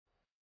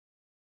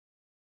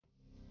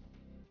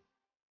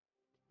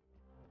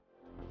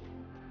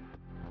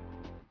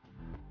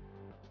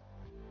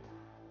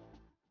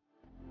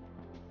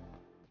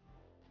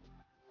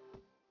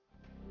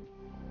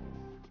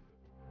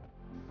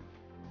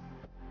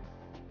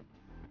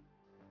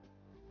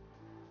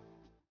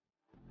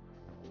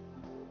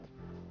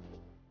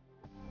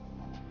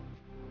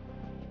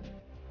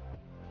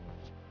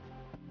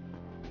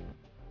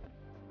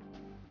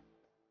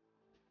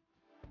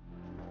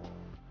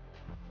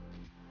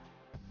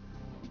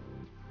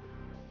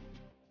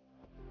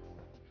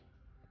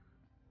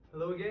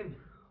again.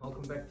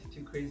 Welcome back to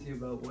Too Crazy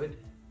About Wood.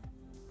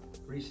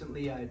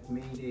 Recently I've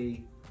made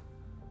a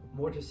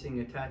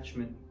mortising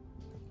attachment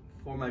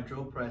for my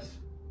drill press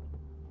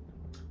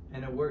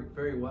and it worked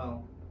very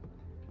well.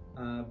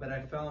 But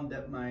I found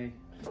that my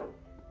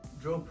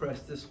drill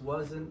press just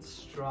wasn't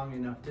strong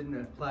enough, didn't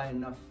apply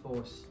enough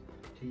force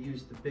to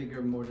use the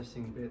bigger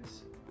mortising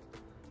bits.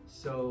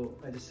 So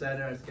I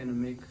decided I was going to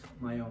make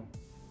my own.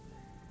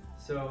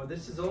 So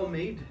this is all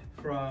made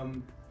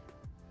from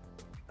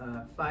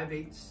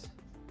 5/8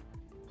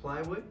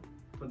 plywood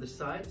for the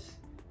sides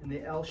in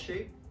the L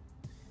shape,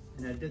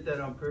 and I did that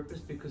on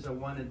purpose because I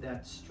wanted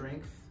that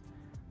strength,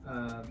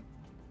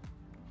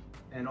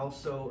 and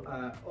also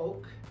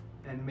oak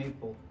and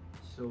maple.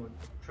 So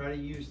try to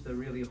use the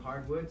really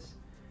hardwoods,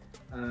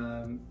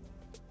 and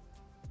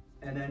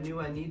I knew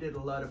I needed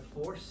a lot of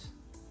force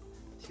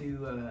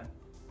to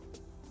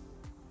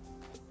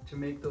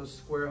make those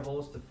square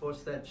holes, to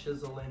force that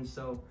chisel in.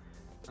 So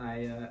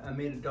I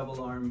made a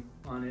double arm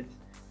on it,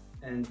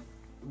 and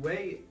the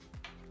way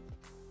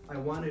I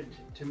wanted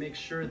to make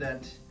sure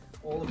that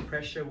all the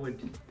pressure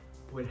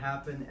would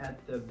happen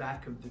at the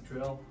back of the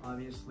drill,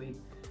 obviously.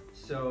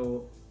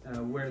 So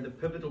where the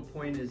pivotal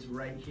point is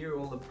right here,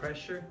 all the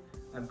pressure,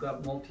 I've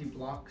got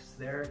multi-blocks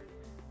there,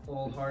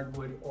 all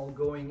hardwood, all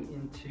going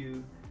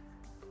into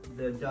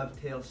the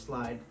dovetail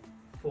slide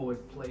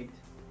forward plate.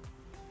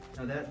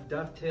 Now that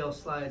dovetail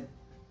slide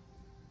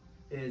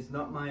is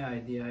not my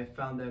idea. I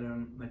found that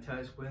on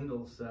Matthias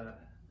Windel's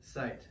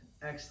site.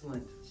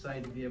 Excellent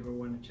site if you ever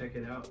want to check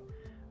it out.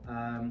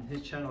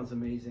 His channel is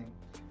amazing.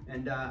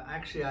 And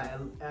actually I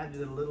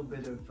added a little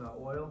bit of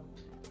oil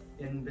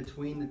in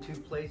between the two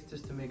plates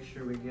just to make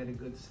sure we get a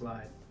good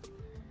slide.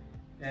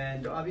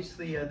 And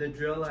obviously the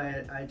drill, I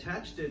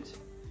attached it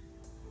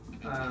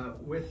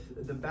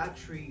with the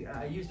battery.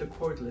 I used a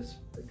cordless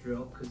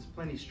drill because it's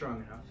plenty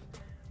strong enough.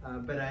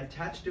 But I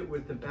attached it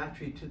with the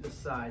battery to the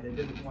side. I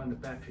didn't want the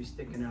battery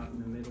sticking out in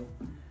the middle.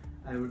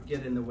 I would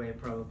get in the way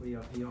probably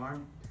of the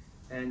arm.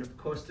 And of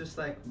course, just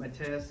like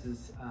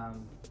Matthias's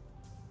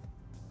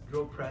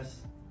drill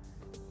press,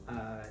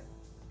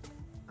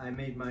 I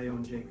made my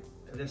own jig.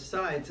 The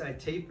sides I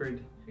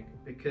tapered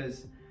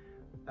because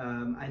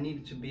I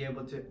needed to be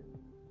able to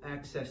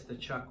access the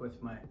chuck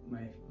with my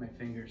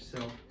fingers. So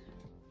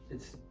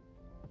it's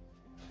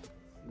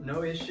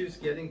no issues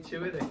getting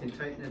to it. I can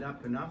tighten it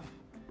up enough.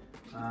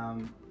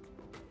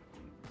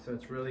 So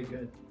it's really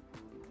good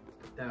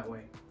that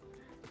way.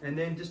 And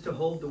then just to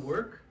hold the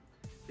work,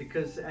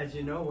 because as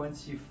you know,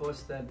 once you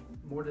force that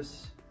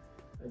mortise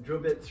drill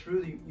bit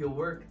through your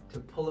work, to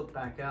pull it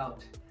back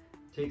out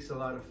takes a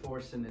lot of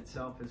force in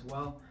itself as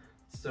well.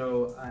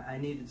 So I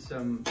needed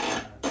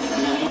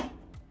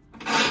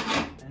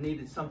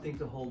something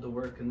to hold the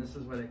work, and this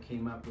is what I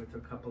came up with, a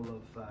couple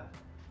of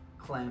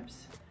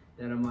clamps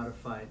that I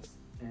modified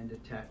and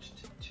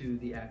attached to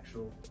the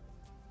actual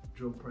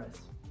drill press.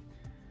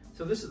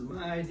 So this is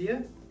my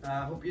idea.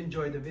 I hope you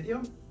enjoyed the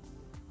video,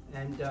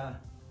 and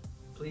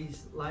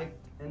please like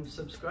and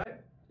subscribe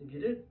if you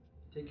did.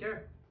 Take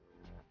care.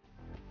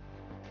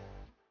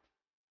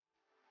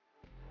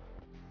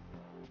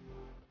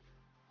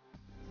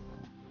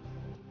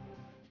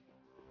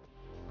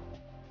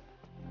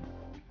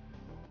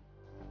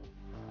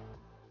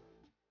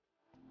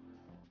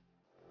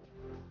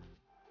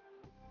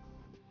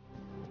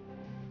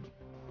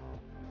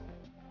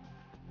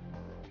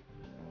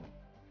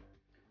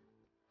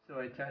 So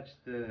I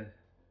attached the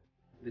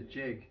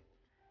jig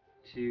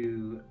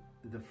to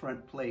the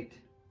front plate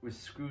with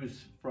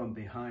screws from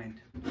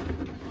behind.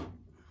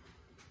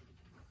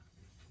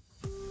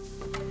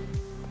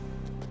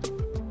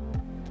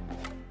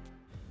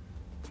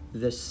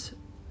 This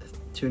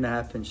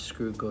 2.5-inch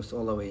screw goes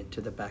all the way into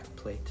the back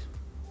plate.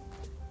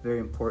 Very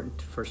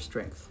important for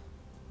strength.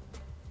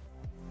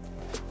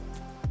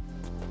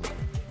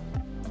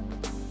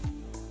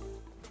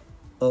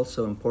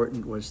 Also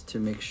important was to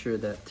make sure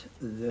that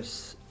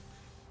this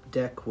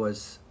deck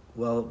was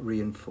well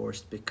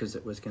reinforced because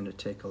it was going to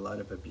take a lot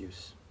of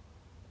abuse.